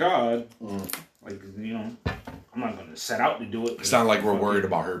 oh my god. Like, you know, I'm not gonna set out to do it. It's not like we're worried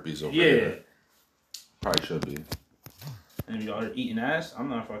about herpes over here. Probably should be. And y'all are eating ass? I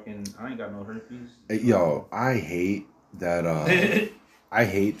ain't got no herpes. Yo, I hate that I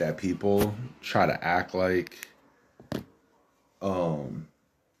hate that people try to act like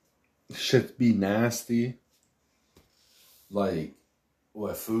shit be nasty. Like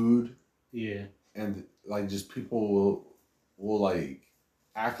with food. Yeah. And like just people will like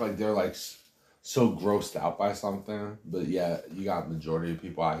act like they're like so grossed out by something, but yeah, you got majority of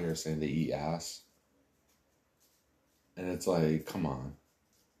people out here saying they eat ass. And it's like, come on.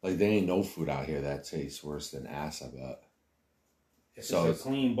 Like, there ain't no food out here that tastes worse than ass, I bet. If so it's a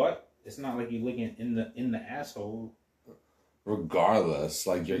clean butt, it's not like you're licking in the asshole. Regardless,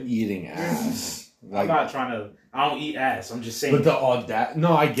 like, you're eating ass. Like, I don't eat ass, I'm just saying. But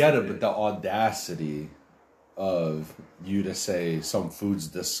no, I get it, but the audacity of you to say some food's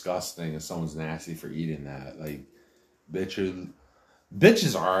disgusting and someone's nasty for eating that. Like, bitches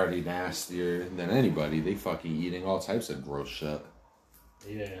are already nastier than anybody. They fucking eating all types of gross shit.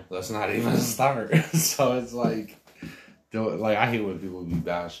 Yeah. Let's not even start. So it's like, I hate when people be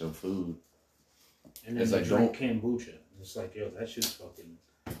bashing food. And then they drink kombucha. It's like, yo, that shit's fucking...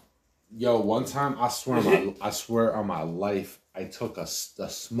 Yo, one time, I swear on my life, I took the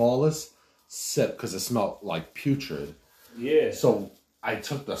smallest sip because it smelled like putrid. Yeah. So I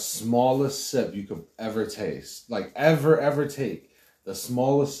took the smallest sip you could ever taste. Like, ever take. The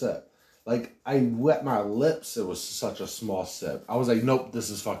smallest sip. Like, I wet my lips. It was such a small sip. I was like, nope,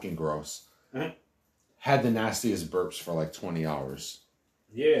 this is fucking gross. Had the nastiest burps for like 20 hours.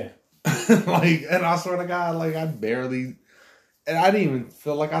 Yeah. Like, and I swear to God, like, I didn't even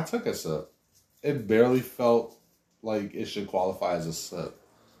feel like I took a sip. It barely felt like it should qualify as a sip.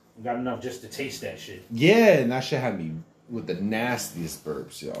 You got enough just to taste that shit. Yeah, and that shit had me with the nastiest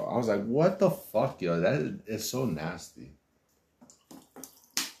burps, yo. I was like, what the fuck, yo? That is so nasty.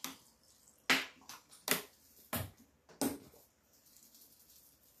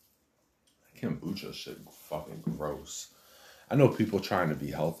 Kombucha shit fucking gross. I know people trying to be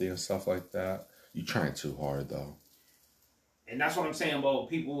healthy and stuff like that. You trying too hard though. And that's what I'm saying about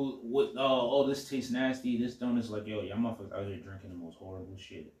people with oh, this tastes nasty, this don't. It's like, yo, y'all motherfuckers out here drinking the most horrible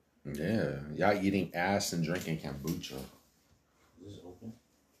shit. Yeah. Y'all eating ass and drinking kombucha. Is this open?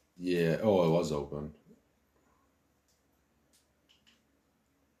 Yeah. Oh, it was open.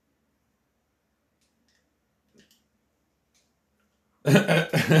 This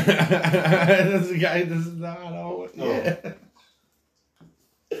guy does not know. Yeah.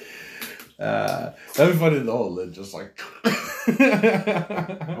 That'd be funny though, Lynn, just like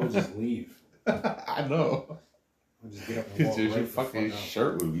I would just leave. I know. I'll just get up and walk. Your fucking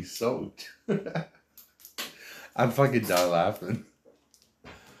shirt would be soaked. I'd fucking die laughing.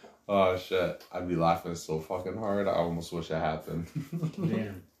 Oh shit. I'd be laughing so fucking hard. I almost wish it happened.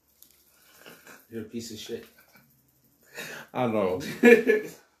 Damn. You're a piece of shit. I know.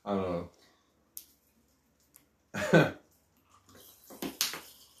 I know.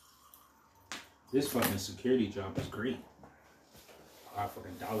 This fucking security job is great. I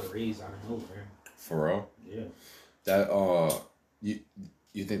fucking dollar raise out of nowhere. For real? Yeah. That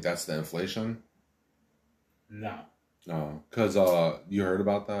you think that's the inflation? No. No, because you heard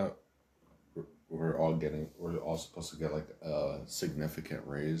about that? We're all supposed to get like a significant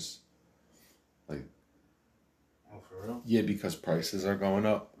raise. Like. Oh, for real? Yeah, because prices are going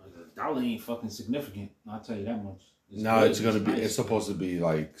up. The dollar ain't fucking significant. I'll tell you that much. It's supposed to be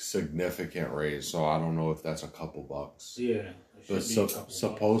like significant raise, so I don't know if that's a couple bucks. Yeah. But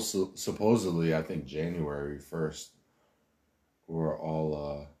supposedly, I think January 1st, we're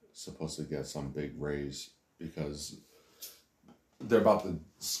all supposed to get some big raise because they're about to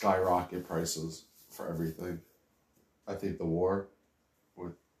skyrocket prices for everything. I think the war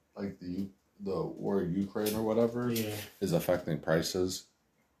with like the war in Ukraine or whatever is affecting prices.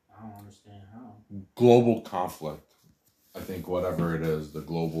 I don't understand how. Global conflict. I think whatever it is,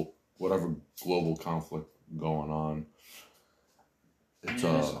 whatever global conflict going on. It's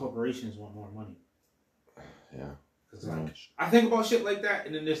corporations want more money. Yeah. Cause like, I think about shit like that,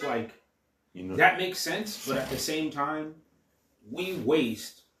 and then there's like, that makes sense, but at the same time, we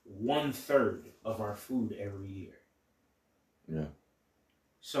waste 1/3 of our food every year. Yeah.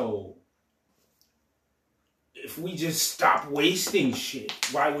 So if we just stop wasting shit,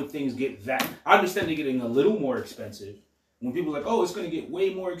 why would things get that? I understand they're getting a little more expensive. When people are like, oh, it's going to get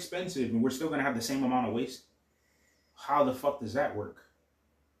way more expensive and we're still going to have the same amount of waste. How the fuck does that work?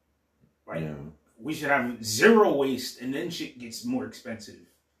 Like, we should have zero waste and then shit gets more expensive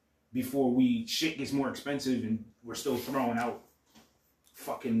before shit gets more expensive and we're still throwing out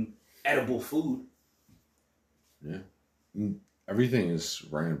fucking edible food. Yeah. Everything is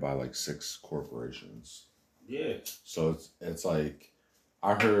ran by like 6 corporations. Yeah. So it's like,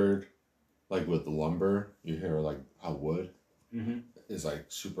 I heard, like with the lumber, you hear like how wood is like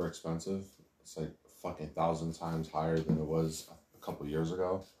super expensive. It's like fucking 1,000 times higher than it was a couple years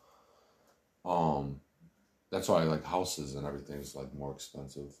ago. That's why like houses and everything is like more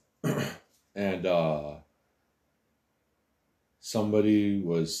expensive. And somebody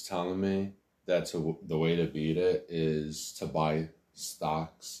was telling me that the way to beat it is to buy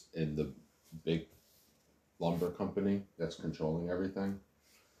stocks in the big lumber company that's controlling everything,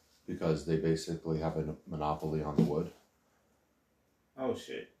 because they basically have a monopoly on the wood. Oh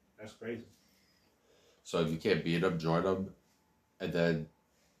shit, that's crazy. So if you can't beat them, join them, and then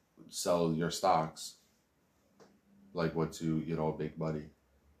sell your stocks like what to, big money.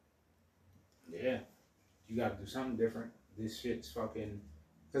 Yeah, you gotta do something different. This shit's fucking,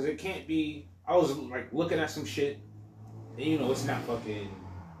 because it can't be. I was like looking at some shit, and it's not fucking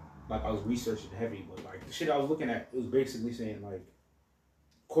like I was researching heavy, but like the shit I was looking at, it was basically saying like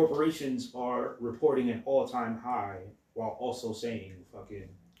corporations are reporting an all-time high while also saying fucking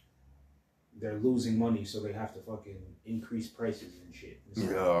they're losing money, so they have to fucking increase prices and shit.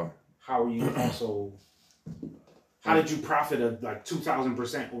 Yeah. How are you also? How did you profit of like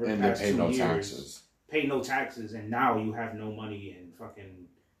 2,000% over the past 2 years? And they pay no taxes. Pay no taxes, and now you have no money, and fucking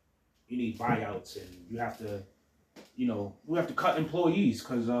you need buyouts, and you have to, we have to cut employees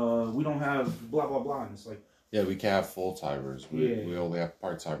because we don't have blah blah blah. And it's like, yeah, we can't have full timers. We only have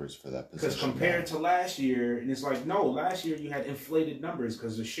part timers for that position. Because compared to last year, and it's like, no, last year you had inflated numbers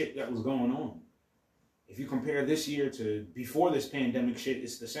because the shit that was going on. If you compare this year to before this pandemic shit,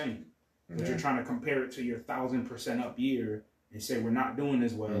 it's the same. But you're trying to compare it to your 1,000% up year and say we're not doing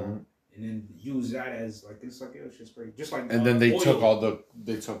as well, and then use that as like, it's like, it's just crazy. Just like, and then they took all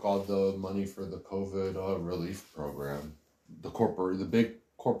the money for the COVID relief program. The big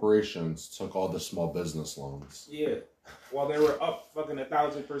corporations took all the small business loans. Yeah, while they were up fucking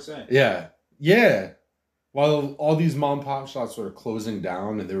 1,000%. Yeah. While all these mom and pop shops were closing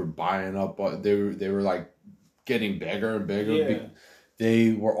down and they were buying up, they were like getting bigger and bigger. Yeah.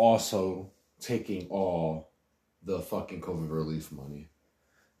 They were also taking all the fucking COVID relief money.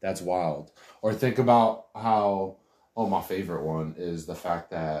 That's wild. Or think about how, my favorite one is the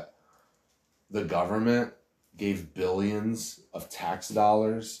fact that the government gave billions of tax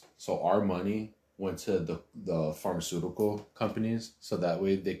dollars, so our money went to the pharmaceutical companies, so that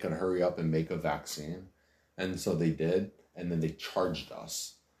way they could hurry up and make a vaccine. And so they did, and then they charged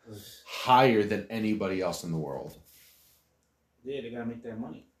us higher than anybody else in the world. Yeah, they gotta make that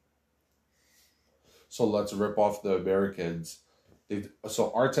money. So let's rip off the Americans.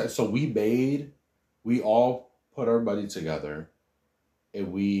 So we all put our money together,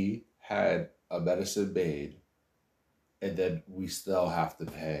 and we had a medicine made, and then we still have to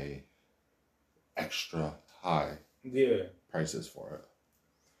pay extra high prices for it.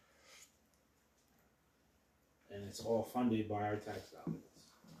 And it's all funded by our tax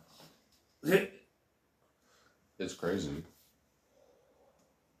dollars. It's crazy.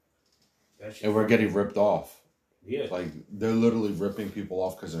 And we're getting ripped off. Yeah. Like, they're literally ripping people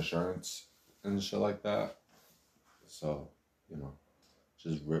off because insurance and shit like that. So,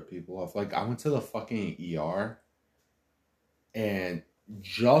 just rip people off. Like, I went to the fucking ER, and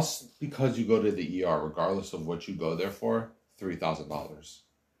just because you go to the ER, regardless of what you go there for, $3,000.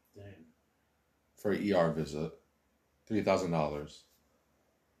 Damn. For an ER visit. $3,000.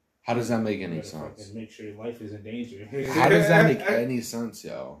 How does that make any sense? Make sure your life is in danger. How does that make any sense,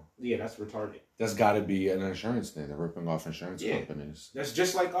 yo? Yeah, that's retarded. That's got to be an insurance thing. They're ripping off insurance companies. That's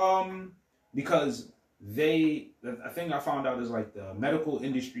just like because a thing I found out is like the medical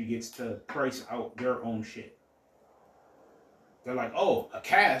industry gets to price out their own shit. They're like, oh, a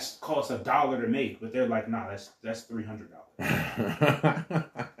cast costs $1 to make, but they're like, nah, that's $300.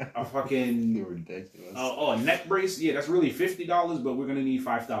 A fucking ridiculous. A neck brace, that's really $50, but we're gonna need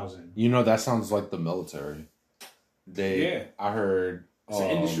 $5,000. That sounds like the military. I heard it's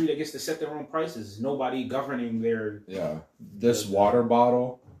an industry that gets to set their own prices. Nobody governing their This water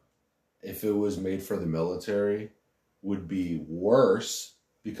bottle, if it was made for the military, would be worse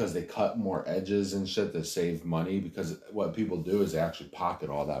because they cut more edges and shit to save money, because what people do is they actually pocket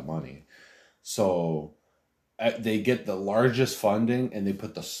all that money. So they get the largest funding and they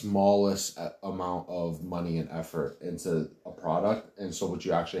put the smallest amount of money and effort into a product. And so what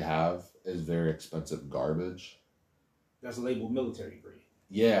you actually have is very expensive garbage. That's labeled military grade.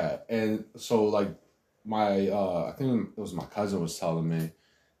 Yeah. And so like my, I think it was my cousin was telling me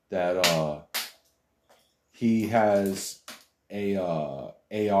that he has a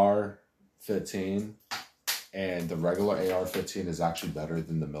AR-15, and the regular AR-15 is actually better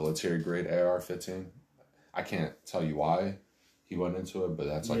than the military grade AR-15. I can't tell you why he went into it, but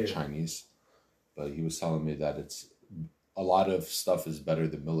that's like Chinese. But he was telling me that it's a lot of stuff is better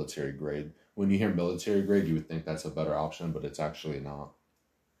than military grade. When you hear military grade, you would think that's a better option, but it's actually not.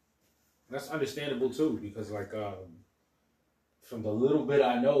 That's understandable too, because like from the little bit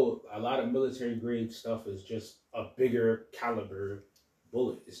I know, a lot of military grade stuff is just a bigger caliber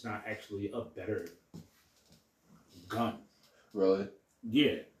bullet. It's not actually a better gun. Really?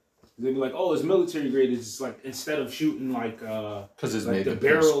 Yeah. They'd be like, oh, it's military grade. It's just like, instead of shooting like because it's like made the of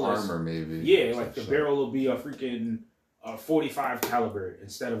barrel armor, maybe. Yeah, like the barrel will be a freaking 45 caliber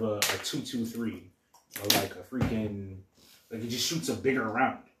instead of a 223, or like a freaking, like it just shoots a bigger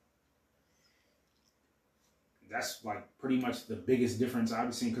round. That's like pretty much the biggest difference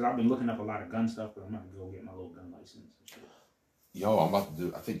I've seen, because I've been looking up a lot of gun stuff, but I'm not gonna go get my little gun license and shit. Yo, I'm about to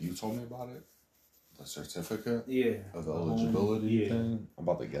do, I think you told me about it. The certificate? Yeah. Of the eligibility thing. I'm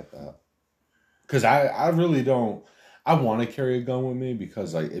about to get that. Because I really don't, I want to carry a gun with me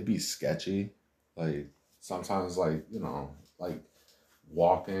because like it'd be sketchy. Like sometimes like, you know, like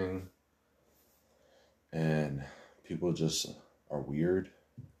walking and people just are weird.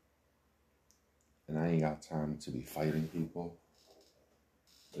 And I ain't got time to be fighting people.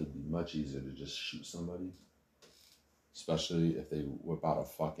 It'd be much easier to just shoot somebody. Especially if they whip out a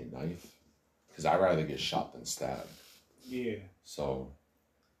fucking knife. Because I'd rather get shot than stabbed. Yeah. So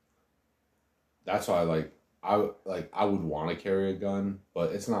that's why I would want to carry a gun,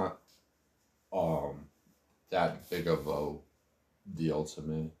 but it's not that big of a deal to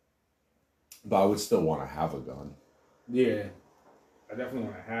me. But I would still want to have a gun. Yeah. I definitely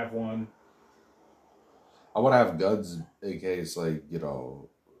want to have one. I want to have guns in case, like, you know,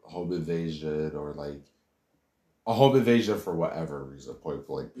 home invasion or, like, a home invasion for whatever reason, point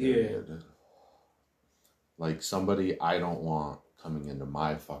blank period. Yeah. Like, somebody I don't want coming into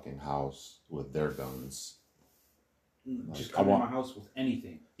my fucking house with their guns. Just come in my house with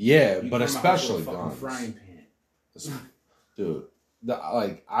anything. Yeah, but especially guns. Frying pan. Dude,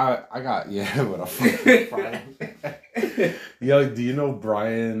 I got, with a fucking frying pan. Yo, do you know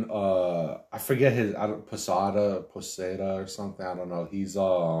Brian, I forget his, Posada or something, I don't know. He's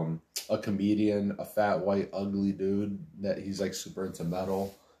a comedian, a fat, white, ugly dude that he's like super into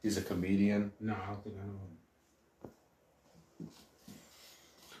metal. He's a comedian. No, I don't think I know him.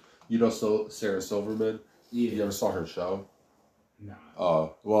 You know Sarah Silverman? Yeah. You ever saw her show?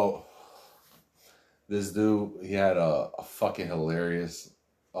 No. Well, this dude, he had a fucking hilarious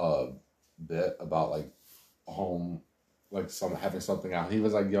bit about like home, like having something out. He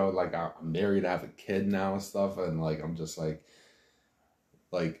was like, yo, like I'm married, I have a kid now and stuff, and like I'm just like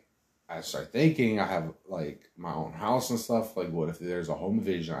I start thinking I have like my own house and stuff. Like, what if there's a home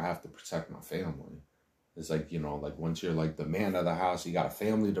invasion? I have to protect my family. It's like, you know, like once you're like the man of the house, you got a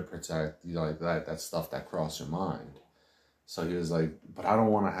family to protect. You know, like that's stuff that crossed your mind. So he was like, but I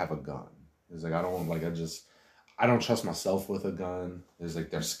don't want to have a gun. He's like, I don't trust myself with a gun. It's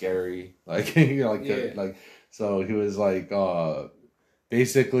like they're scary. Like, you know, like so he was like,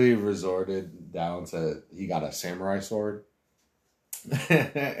 basically resorted down to, he got a samurai sword.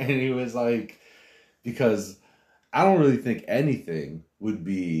 And he was like, because I don't really think anything would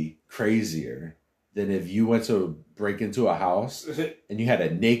be crazier than if you went to break into a house and you had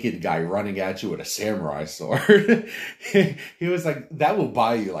a naked guy running at you with a samurai sword. He was like, that will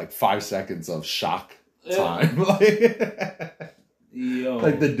buy you like 5 seconds of shock time. Yo.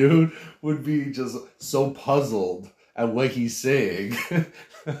 Like the dude would be just so puzzled at what he's saying.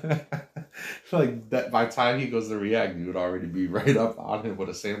 Like that by the time he goes to react, you would already be right up on him with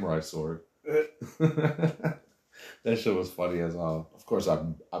a samurai sword. That shit was funny as hell. Of course I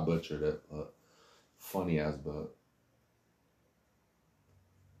butchered it, but funny as but.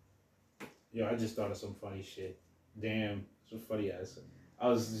 Yo, I just thought of some funny shit. Damn, some funny ass. I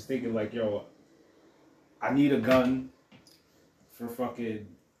was just thinking like, yo, I need a gun for fucking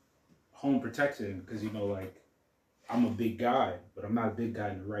home protection, because, you know, like, I'm a big guy, but I'm not a big guy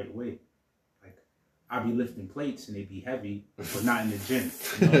in the right way. Like, I be lifting plates and they be heavy, but not in the gym.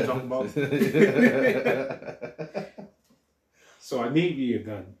 You know what I'm talking about? So I need you a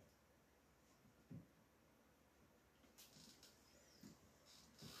gun.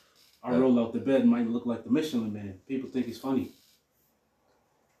 I roll out the bed, might look like the Michelin Man. People think it's funny.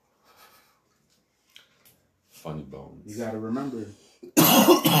 Funny bones. You gotta remember,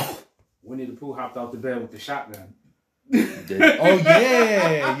 Winnie the Pooh hopped out the bed with the shotgun. Oh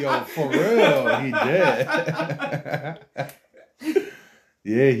yeah, yo, for real, he did.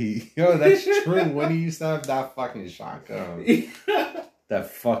 Yeah, that's true. When he used to have that fucking shotgun,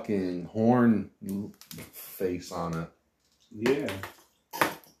 that fucking horn face on it. Yeah.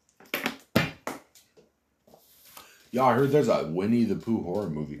 Yo, I heard there's a Winnie the Pooh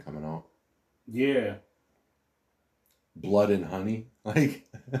horror movie coming out. Yeah. Blood and Honey. Like,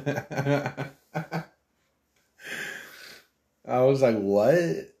 I was like, what?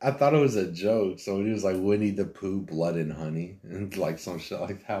 I thought it was a joke. So he was like, Winnie the Pooh, Blood and Honey. And like some shit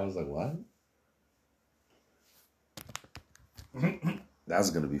like that. I was like, what?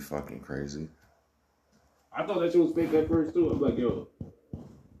 That's going to be fucking crazy. I thought that shit was fake at first, too. I'm like, yo,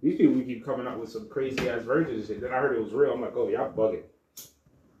 these people keep coming out with some crazy ass versions and shit. Then I heard it was real. I'm like, oh, y'all bugging.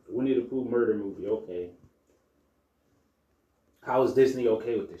 Winnie the Pooh murder movie, okay. How is Disney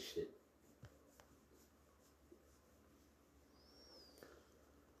okay with this shit?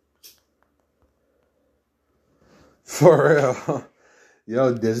 For real.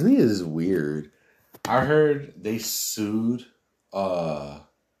 Yo, Disney is weird. I heard they sued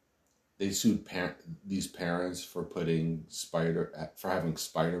these parents for having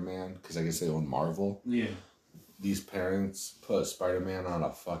Spider-Man, because I guess they own Marvel. Yeah. These parents put Spider-Man on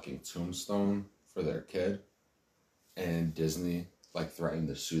a fucking tombstone for their kid, and Disney like threatened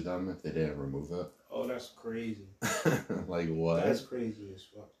to sue them if they didn't remove it. Oh, that's crazy. Like what? That's crazy as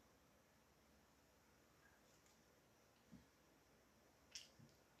fuck.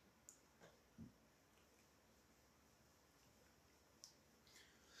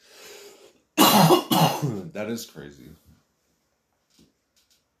 That is crazy.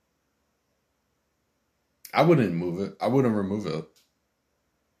 I wouldn't move it. I wouldn't remove it.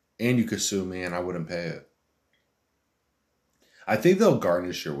 And you could sue me and I wouldn't pay it. I think they'll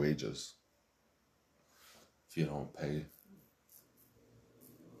garnish your wages if you don't pay.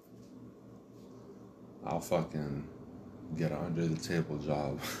 I'll fucking get an under the table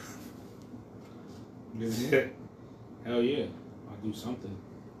job. Yeah. Hell yeah. I'll do something.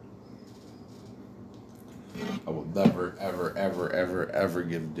 I will never, ever, ever, ever, ever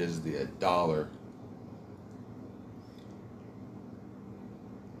give Disney $1.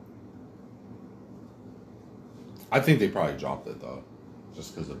 I think they probably dropped it though,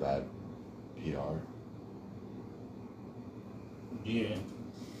 just because of bad PR. Yeah.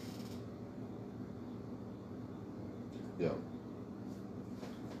 Yeah.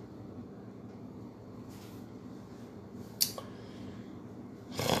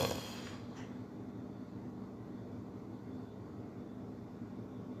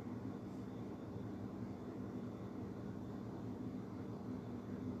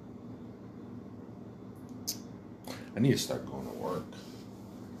 I need to start going to work.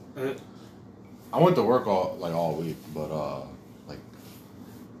 I went to work all week, but like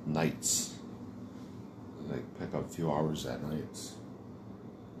nights. Like pick up a few hours at nights.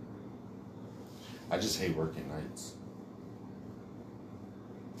 I just hate working nights.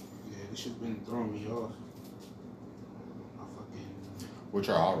 Yeah, this shit's been throwing me off. I fucking Which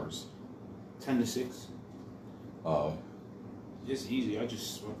are hours? 10 to 6. Oh. It's easy. I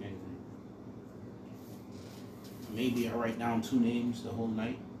just fucking maybe I write down 2 names the whole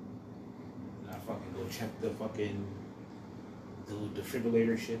night. And I fucking go check the fucking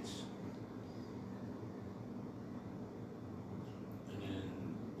defibrillator shits. And then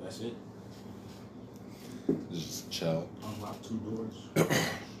that's it. Just chill. Unlock 2 doors.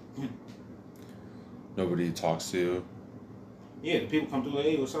 Nobody talks to you. Yeah, the people come through like,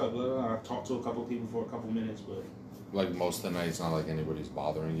 hey, what's up? Blah, blah. I talk to a couple people for a couple minutes, but Like most of the night, it's not like anybody's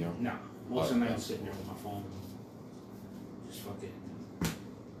bothering you. nah. Most of the night I'm sitting there with my phone. Just fucking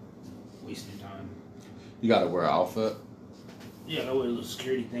wasting time. You gotta wear an outfit. Yeah, I wear a little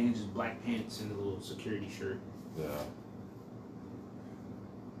security thing, just black pants and a little security shirt. Yeah.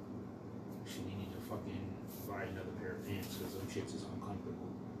 Shit, you need to fucking buy another pair of pants because them shits is uncomfortable.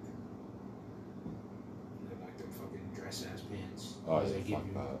 They're like them fucking dress ass pants. Oh, They yeah, give fuck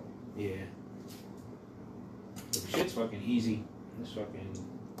you- that. Yeah. But the shit's fucking easy. It's fucking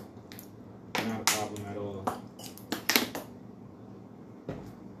not a problem at all.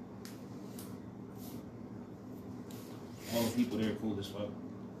 All the people there are cool as fuck.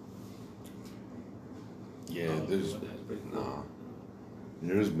 Yeah, Oh, there's that's pretty cool. nah.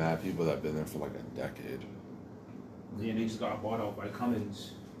 There's mad people that have been there for like a decade. Yeah, they just got bought out by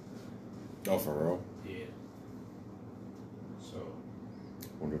Cummins. Oh, for real? Yeah. So.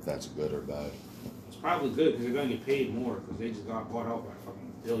 Wonder if that's good or bad. It's probably good because they're gonna get paid more because they just got bought out by a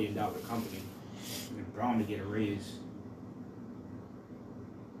fucking $1 billion company. They're bound to get a raise.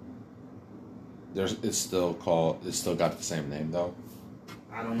 It's still got the same name though.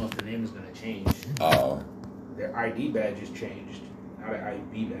 I don't know if the name is gonna change. Oh. Their ID badges changed. Now their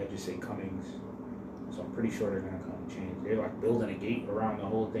ID badges say Cummings. So I'm pretty sure they're gonna come and change. They're like building a gate around the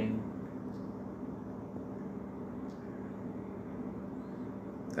whole thing.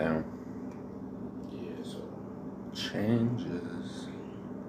 Damn. Yeah, so changes.